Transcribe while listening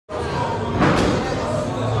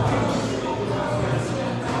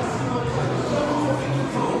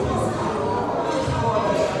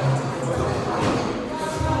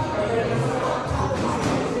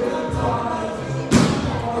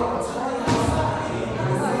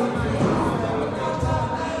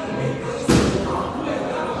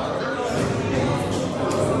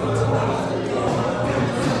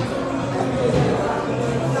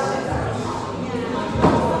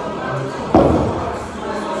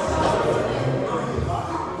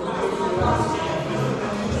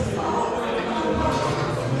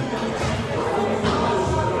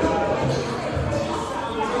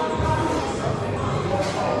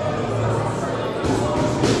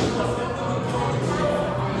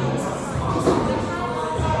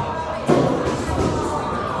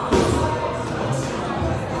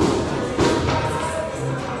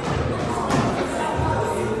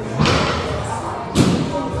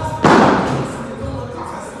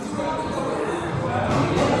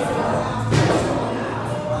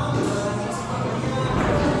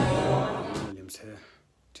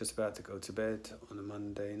about to go to bed on a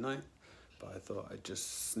Monday night, but I thought I'd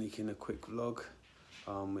just sneak in a quick vlog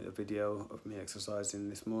with a video of me exercising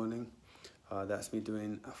this morning. That's me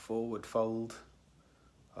doing a forward fold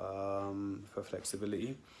for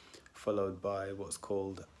flexibility, followed by what's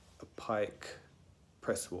called a Pike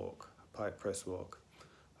Press Walk. Pike Press Walk.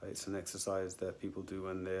 It's an exercise that people do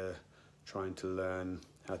when they're trying to learn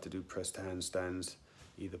how to do pressed handstands,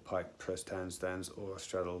 either pike pressed handstands or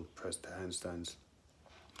straddle pressed handstands.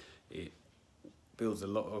 It builds a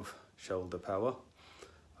lot of shoulder power.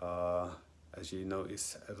 As you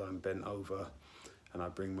notice, as I'm bent over and I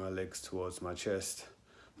bring my legs towards my chest,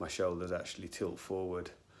 my shoulders actually tilt forward,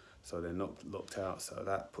 so they're not locked out, so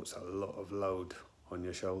that puts a lot of load on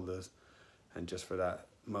your shoulders, and just for that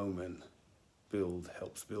moment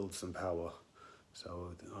helps build some power.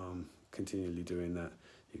 So continually doing that,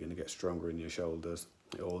 you're going to get stronger in your shoulders.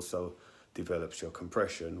 It also develops your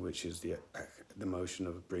compression, which is the motion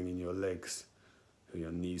of bringing your legs,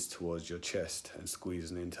 your knees towards your chest and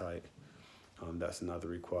squeezing in tight. That's another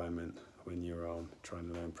requirement when you're trying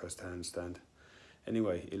to learn pressed handstand.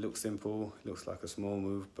 Anyway, it looks simple, it looks like a small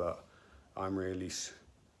move, but I'm really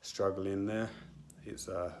struggling there. It's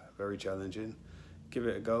very challenging. Give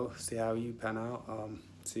it a go, see how you pan out,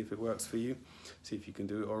 see if it works for you, see if you can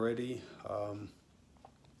do it already.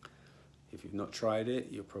 If you've not tried it,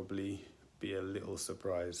 you'll probably be a little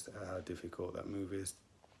surprised at how difficult that move is.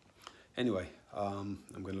 Anyway, I'm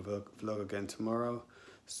going to vlog again tomorrow,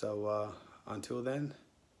 so until then,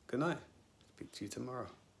 good night. Speak to you tomorrow.